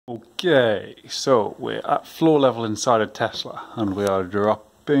Okay, so we're at floor level inside a Tesla and we are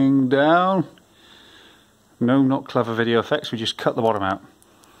dropping down. No, not clever video effects, we just cut the bottom out.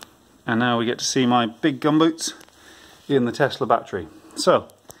 And now we get to see my big gumboots in the Tesla battery. So,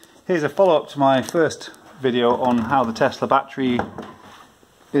 here's a follow-up to my first video on how the Tesla battery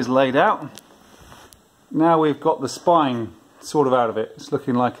is laid out. Now we've got the spine sort of out of it. It's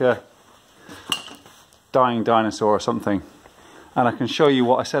looking like a dying dinosaur or something. And I can show you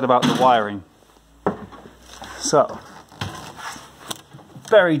what I said about the wiring. So,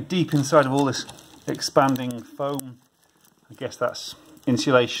 buried deep inside of all this expanding foam, I guess that's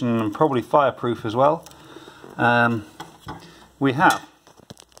insulation and probably fireproof as well, we have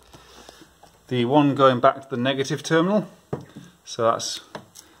the one going back to the negative terminal, so that's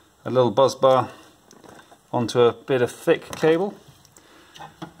a little buzz bar onto a bit of thick cable,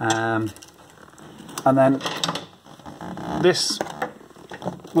 and then this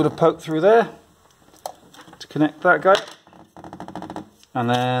would have poked through there to connect that guy, and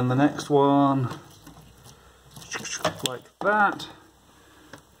then the next one like that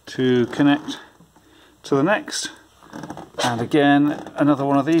to connect to the next, and again another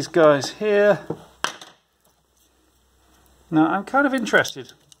one of these guys here. Now I'm kind of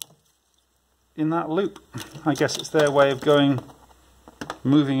interested in that loop. I guess it's their way of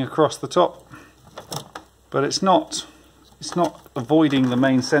moving across the top, but it's not avoiding the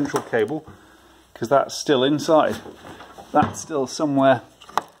main central cable, because that's still inside. That's still somewhere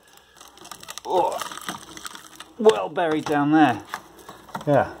well buried down there.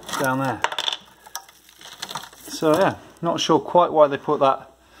 Yeah, down there. So yeah, not sure quite why they put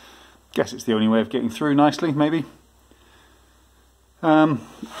that. Guess it's the only way of getting through nicely, maybe.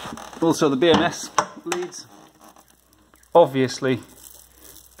 Also the BMS leads. Obviously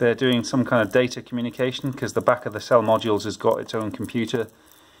they're doing some kind of data communication, because the back of the cell modules has got its own computer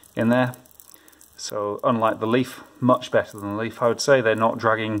in there. So unlike the Leaf, much better than the Leaf, I would say. They're not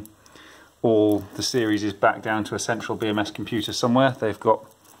dragging all the series is back down to a central BMS computer somewhere. They've got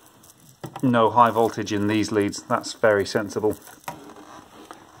no high voltage in these leads. That's very sensible.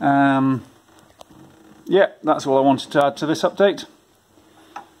 Yeah, that's all I wanted to add to this update.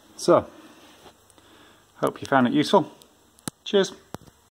 So, hope you found it useful. Cheers.